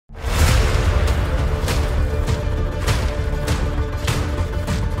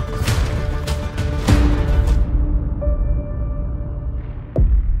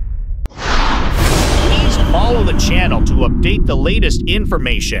channel to update the latest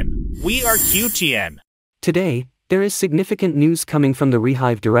information. We are QTN. Today, there is significant news coming from the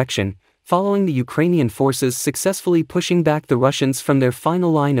Rhive direction, following the Ukrainian forces successfully pushing back the Russians from their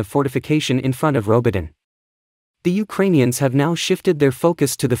final line of fortification in front of Robotyne. The Ukrainians have now shifted their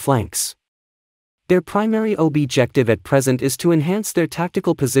focus to the flanks. Their primary objective at present is to enhance their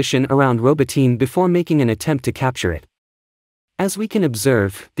tactical position around Robotyne before making an attempt to capture it. As we can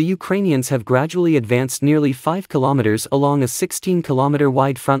observe, the Ukrainians have gradually advanced nearly 5 kilometers along a 16-kilometer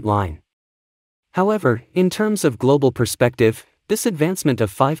wide front line. However, in terms of global perspective, this advancement of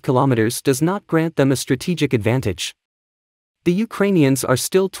 5 kilometers does not grant them a strategic advantage. The Ukrainians are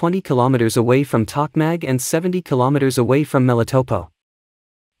still 20 kilometers away from Tokmag and 70 kilometers away from Melitopo.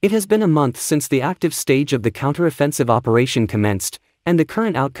 It has been a month since the active stage of the counteroffensive operation commenced, and the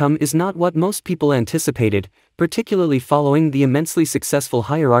current outcome is not what most people anticipated, particularly following the immensely successful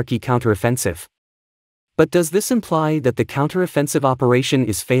hierarchy counteroffensive. But does this imply that the counteroffensive operation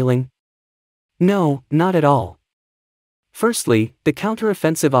is failing? No, not at all. Firstly, the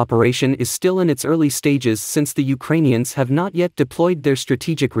counteroffensive operation is still in its early stages since the Ukrainians have not yet deployed their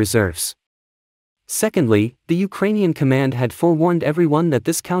strategic reserves. Secondly, the Ukrainian command had forewarned everyone that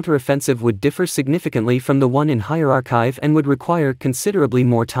this counteroffensive would differ significantly from the one in Kharkiv and would require considerably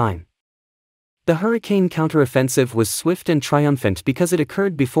more time. The Hurricane counteroffensive was swift and triumphant because it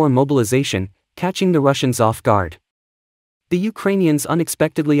occurred before mobilization, catching the Russians off guard. The Ukrainians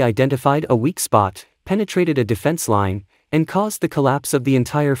unexpectedly identified a weak spot, penetrated a defense line, and caused the collapse of the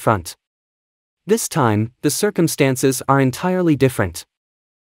entire front. This time, the circumstances are entirely different.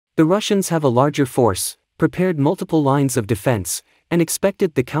 The Russians have a larger force, prepared multiple lines of defense, and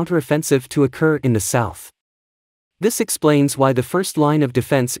expected the counteroffensive to occur in the south. This explains why the first line of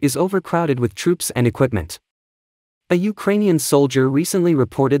defense is overcrowded with troops and equipment. A Ukrainian soldier recently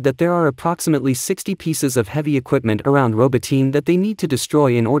reported that there are approximately 60 pieces of heavy equipment around Robotyne that they need to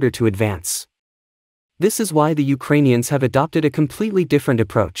destroy in order to advance. This is why the Ukrainians have adopted a completely different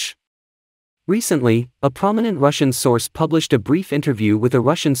approach. Recently, a prominent Russian source published a brief interview with a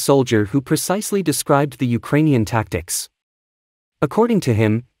Russian soldier who precisely described the Ukrainian tactics. According to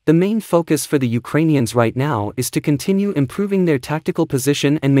him, the main focus for the Ukrainians right now is to continue improving their tactical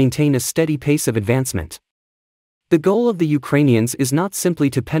position and maintain a steady pace of advancement. The goal of the Ukrainians is not simply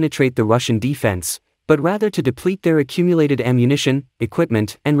to penetrate the Russian defense, but rather to deplete their accumulated ammunition,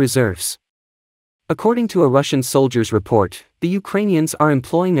 equipment, and reserves. According to a Russian soldier's report, the Ukrainians are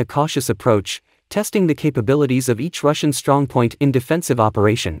employing a cautious approach, testing the capabilities of each Russian strongpoint in defensive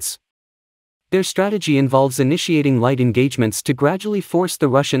operations. Their strategy involves initiating light engagements to gradually force the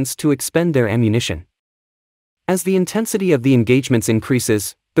Russians to expend their ammunition. As the intensity of the engagements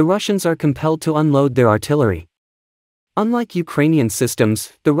increases, the Russians are compelled to unload their artillery. Unlike Ukrainian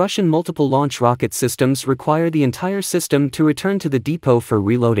systems, the Russian multiple launch rocket systems require the entire system to return to the depot for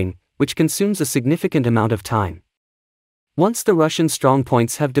reloading, which consumes a significant amount of time. Once the Russian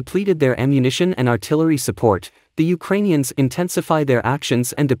strongpoints have depleted their ammunition and artillery support, the Ukrainians intensify their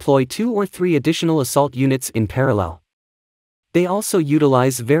actions and deploy 2 or 3 additional assault units in parallel. They also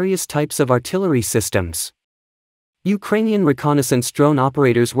utilize various types of artillery systems. Ukrainian reconnaissance drone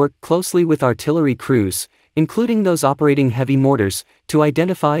operators work closely with artillery crews, including those operating heavy mortars, to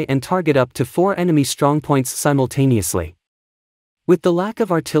identify and target up to 4 enemy strongpoints simultaneously. With the lack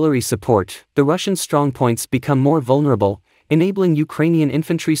of artillery support, the Russian strongpoints become more vulnerable, enabling Ukrainian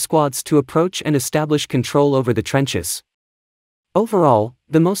infantry squads to approach and establish control over the trenches. Overall,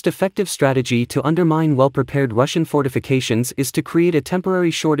 the most effective strategy to undermine well-prepared Russian fortifications is to create a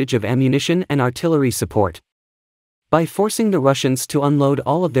temporary shortage of ammunition and artillery support. By forcing the Russians to unload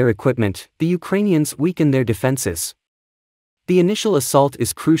all of their equipment, the Ukrainians weaken their defenses. The initial assault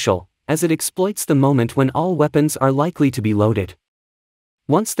is crucial, as it exploits the moment when all weapons are likely to be loaded.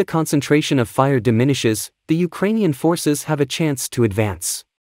 Once the concentration of fire diminishes, the Ukrainian forces have a chance to advance.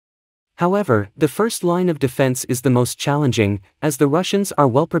 However, the first line of defense is the most challenging, as the Russians are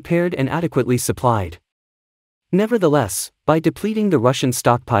well prepared and adequately supplied. Nevertheless, by depleting the Russian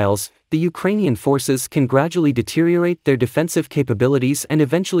stockpiles, the Ukrainian forces can gradually deteriorate their defensive capabilities and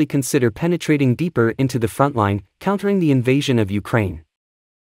eventually consider penetrating deeper into the front line, countering the invasion of Ukraine.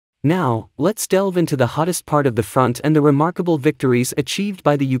 Now, let's delve into the hottest part of the front and the remarkable victories achieved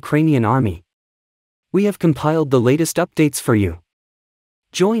by the Ukrainian army. We have compiled the latest updates for you.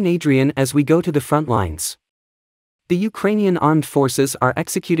 Join Adrian as we go to the front lines. The Ukrainian armed forces are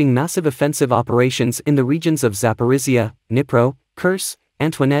executing massive offensive operations in the regions of Zaporizhia, Dnipro, Kurs,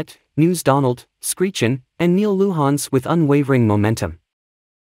 Antoinette, Donald, Skrychen, and Neil Luhansk with unwavering momentum.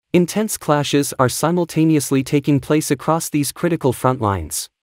 Intense clashes are simultaneously taking place across these critical front lines.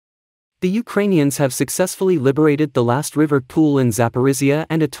 The Ukrainians have successfully liberated the last river pool in Zaporizhia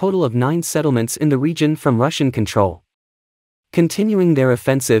and a total of 9 settlements in the region from Russian control. Continuing their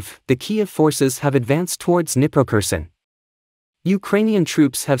offensive, the Kiev forces have advanced towards Dnipro. Ukrainian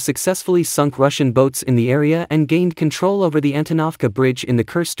troops have successfully sunk Russian boats in the area and gained control over the Antonovka bridge in the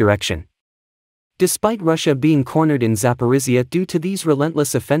Kursk direction. Despite Russia being cornered in Zaporizhia due to these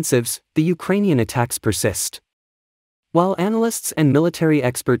relentless offensives, the Ukrainian attacks persist. While analysts and military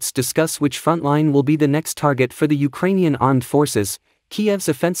experts discuss which front line will be the next target for the Ukrainian armed forces, Kiev's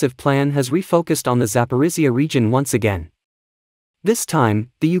offensive plan has refocused on the Zaporizhia region once again. This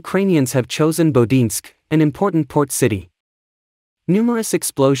time, the Ukrainians have chosen Berdyansk, an important port city. Numerous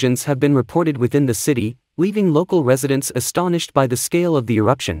explosions have been reported within the city, leaving local residents astonished by the scale of the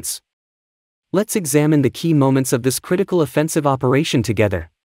eruptions. Let's examine the key moments of this critical offensive operation together.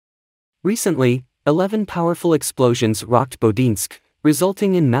 Recently, 11 powerful explosions rocked Berdyansk,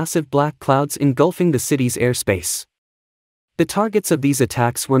 resulting in massive black clouds engulfing the city's airspace. The targets of these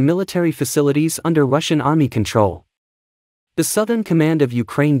attacks were military facilities under Russian army control. The Southern Command of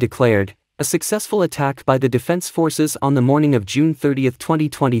Ukraine declared, a successful attack by the defense forces on the morning of June 30,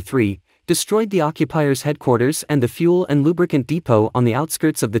 2023, destroyed the occupiers' headquarters and the fuel and lubricant depot on the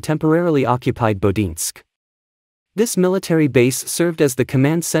outskirts of the temporarily occupied Berdyansk. This military base served as the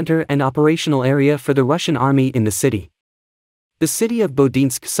command center and operational area for the Russian army in the city. The city of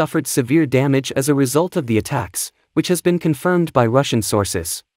Berdyansk suffered severe damage as a result of the attacks, which has been confirmed by Russian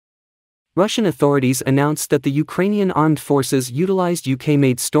sources. Russian authorities announced that the Ukrainian armed forces utilized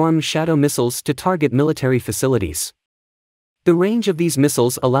UK-made Storm Shadow missiles to target military facilities. The range of these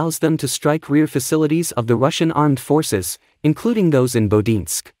missiles allows them to strike rear facilities of the Russian armed forces, including those in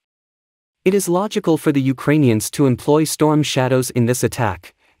Berdyansk. It is logical for the Ukrainians to employ Storm Shadows in this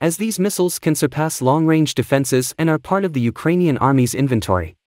attack, as these missiles can surpass long-range defenses and are part of the Ukrainian army's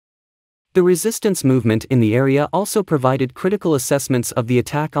inventory. The resistance movement in the area also provided critical assessments of the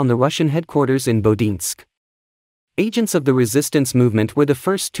attack on the Russian headquarters in Berdyansk. Agents of the resistance movement were the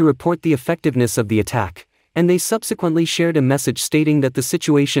first to report the effectiveness of the attack, and they subsequently shared a message stating that the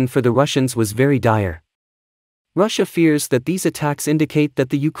situation for the Russians was very dire. Russia fears that these attacks indicate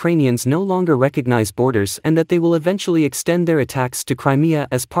that the Ukrainians no longer recognize borders and that they will eventually extend their attacks to Crimea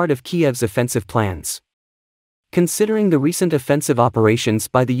as part of Kiev's offensive plans. Considering the recent offensive operations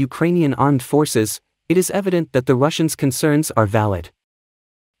by the Ukrainian armed forces, it is evident that the Russians' concerns are valid.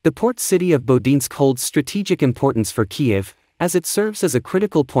 The port city of Berdyansk holds strategic importance for Kiev, as it serves as a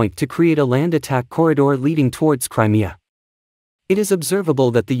critical point to create a land attack corridor leading towards Crimea. It is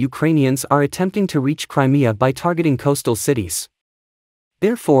observable that the Ukrainians are attempting to reach Crimea by targeting coastal cities.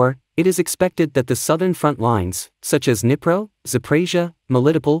 Therefore, it is expected that the southern front lines, such as Dnipro, Zaporizhia,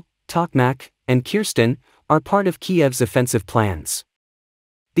 Melitopol, Tokmak, and Kherson, are part of Kiev's offensive plans.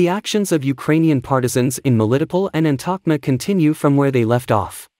 The actions of Ukrainian partisans in Melitopol and Tokmak continue from where they left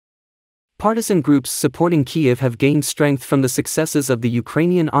off. Partisan groups supporting Kiev have gained strength from the successes of the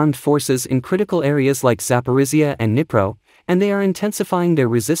Ukrainian armed forces in critical areas like Zaporizhia and Dnipro, and they are intensifying their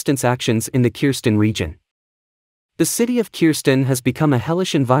resistance actions in the Kherson region. The city of Kherson has become a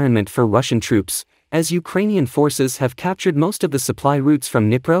hellish environment for Russian troops, as Ukrainian forces have captured most of the supply routes from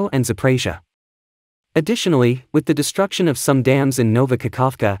Dnipro and Zaporizhia. Additionally, with the destruction of some dams in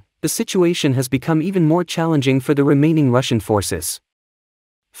Novokakhovka, the situation has become even more challenging for the remaining Russian forces.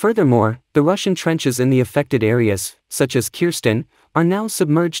 Furthermore, the Russian trenches in the affected areas, such as Kherson, are now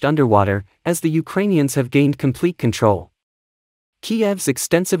submerged underwater, as the Ukrainians have gained complete control. Kiev's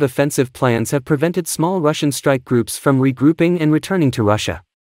extensive offensive plans have prevented small Russian strike groups from regrouping and returning to Russia.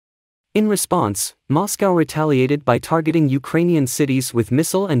 In response, Moscow retaliated by targeting Ukrainian cities with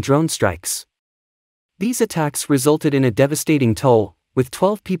missile and drone strikes. These attacks resulted in a devastating toll, with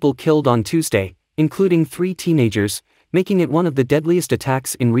 12 people killed on Tuesday, including 3 teenagers, making it one of the deadliest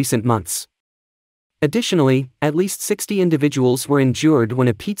attacks in recent months. Additionally, at least 60 individuals were injured when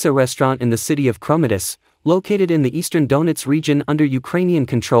a pizza restaurant in the city of Crimea, located in the eastern Donetsk region under Ukrainian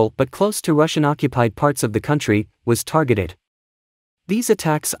control but close to Russian-occupied parts of the country, was targeted. These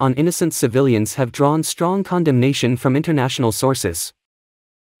attacks on innocent civilians have drawn strong condemnation from international sources.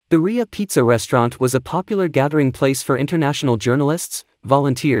 The Ria Pizza restaurant was a popular gathering place for international journalists,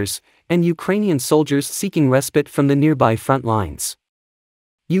 volunteers, and Ukrainian soldiers seeking respite from the nearby front lines.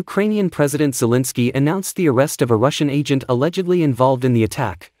 Ukrainian President Zelenski announced the arrest of a Russian agent allegedly involved in the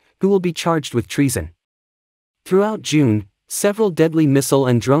attack, who will be charged with treason. Throughout June, several deadly missile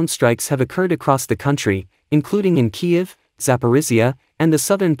and drone strikes have occurred across the country, including in Kiev, Zaporizhia, and the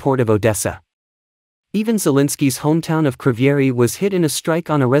southern port of Odessa. Even Zelenski's hometown of Kryvyi was hit in a strike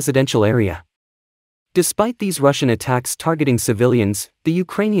on a residential area. Despite these Russian attacks targeting civilians, the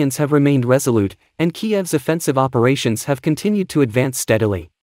Ukrainians have remained resolute, and Kiev's offensive operations have continued to advance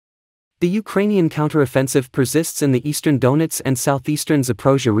steadily. The Ukrainian counteroffensive persists in the eastern Donetsk and southeastern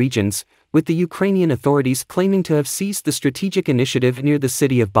Zaporozhye regions, with the Ukrainian authorities claiming to have seized the strategic initiative near the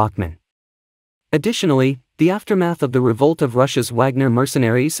city of Bakhmut. Additionally, the aftermath of the revolt of Russia's Wagner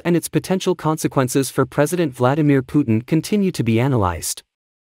mercenaries and its potential consequences for President Vladimir Putin continue to be analyzed.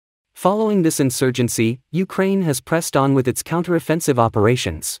 Following this insurgency, Ukraine has pressed on with its counteroffensive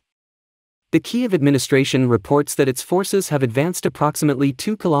operations. The Kiev administration reports that its forces have advanced approximately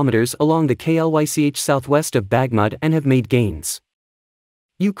 2 kilometers along the Klych southwest of Bakhmut and have made gains.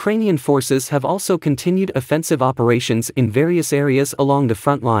 Ukrainian forces have also continued offensive operations in various areas along the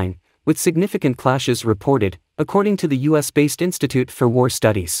front line, with significant clashes reported, according to the US-based Institute for War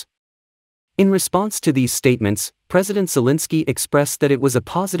Studies. In response to these statements, President Zelenski expressed that it was a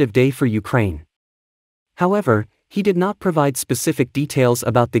positive day for Ukraine. However, he did not provide specific details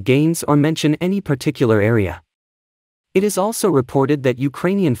about the gains or mention any particular area. It is also reported that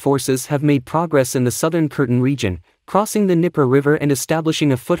Ukrainian forces have made progress in the southern Kherson region, crossing the Dnieper River and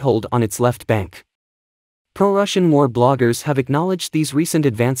establishing a foothold on its left bank. Pro-Russian war bloggers have acknowledged these recent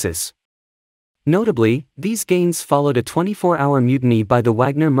advances. Notably, these gains followed a 24-hour mutiny by the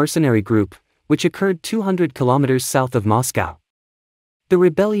Wagner mercenary group, which occurred 200 kilometers south of Moscow. The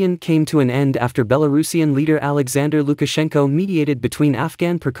rebellion came to an end after Belarusian leader Alexander Lukashenko mediated between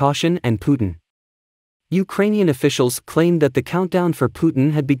Afghan Prigozhin and Putin. Ukrainian officials claimed that the countdown for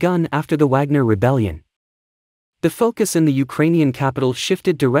Putin had begun after the Wagner rebellion. The focus in the Ukrainian capital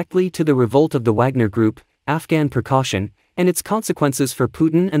shifted directly to the revolt of the Wagner group, Afghan Prigozhin, and its consequences for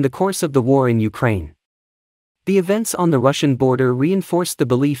Putin and the course of the war in Ukraine. The events on the Russian border reinforced the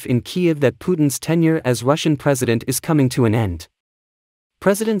belief in Kiev that Putin's tenure as Russian president is coming to an end.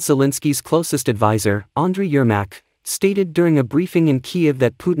 President Zelensky's closest advisor, Andriy Yermak, stated during a briefing in Kiev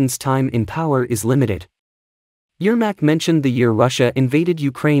that Putin's time in power is limited. Yermak mentioned the year Russia invaded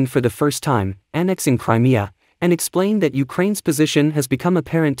Ukraine for the first time, annexing Crimea, and explained that Ukraine's position has become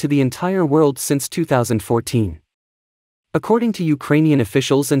apparent to the entire world since 2014. According to Ukrainian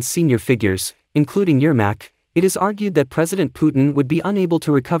officials and senior figures, including Yermak, it is argued that President Putin would be unable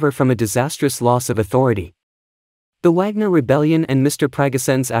to recover from a disastrous loss of authority. The Wagner rebellion and Mr.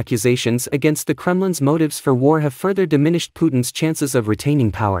 Prigozhin's accusations against the Kremlin's motives for war have further diminished Putin's chances of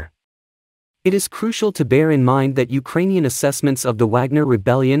retaining power. It is crucial to bear in mind that Ukrainian assessments of the Wagner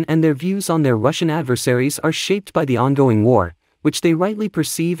rebellion and their views on their Russian adversaries are shaped by the ongoing war, which they rightly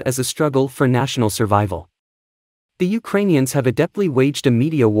perceive as a struggle for national survival. The Ukrainians have adeptly waged a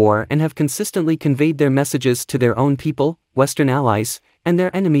media war and have consistently conveyed their messages to their own people, Western allies, and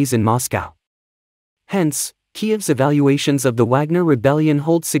their enemies in Moscow. Hence, Kiev's evaluations of the Wagner rebellion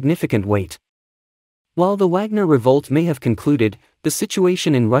hold significant weight. While the Wagner revolt may have concluded, the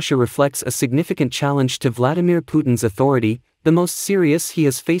situation in Russia reflects a significant challenge to Vladimir Putin's authority, the most serious he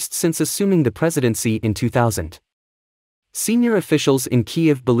has faced since assuming the presidency in 2000. Senior officials in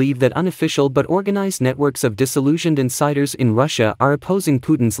Kiev believe that unofficial but organized networks of disillusioned insiders in Russia are opposing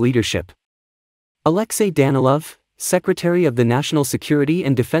Putin's leadership. Alexei Danilov, Secretary of the National Security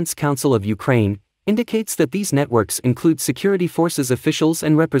and Defense Council of Ukraine, indicates that these networks include security forces officials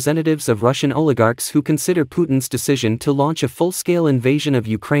and representatives of Russian oligarchs who consider Putin's decision to launch a full-scale invasion of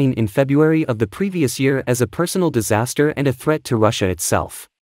Ukraine in February of the previous year as a personal disaster and a threat to Russia itself.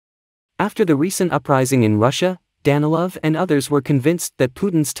 After the recent uprising in Russia, Danilov and others were convinced that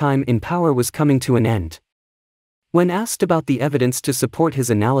Putin's time in power was coming to an end. When asked about the evidence to support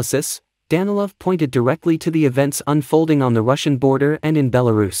his analysis, Danilov pointed directly to the events unfolding on the Russian border and in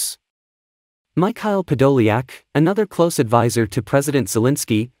Belarus. Mikhail Podolyak, another close advisor to President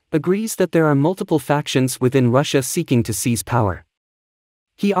Zelensky, agrees that there are multiple factions within Russia seeking to seize power.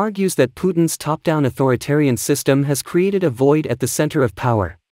 He argues that Putin's top-down authoritarian system has created a void at the center of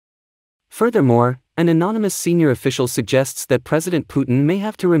power. Furthermore, an anonymous senior official suggests that President Putin may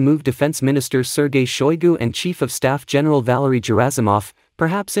have to remove Defense Minister Sergei Shoigu and Chief of Staff General Valery Gerasimov,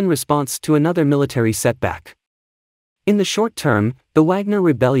 perhaps in response to another military setback. In the short term, the Wagner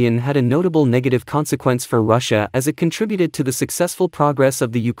rebellion had a notable negative consequence for Russia as it contributed to the successful progress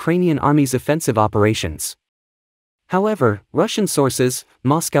of the Ukrainian Army's offensive operations. However, Russian sources,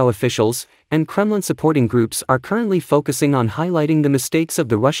 Moscow officials, and Kremlin-supporting groups are currently focusing on highlighting the mistakes of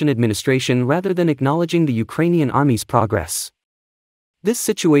the Russian administration rather than acknowledging the Ukrainian army's progress. This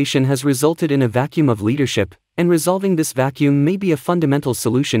situation has resulted in a vacuum of leadership, and resolving this vacuum may be a fundamental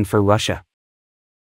solution for Russia.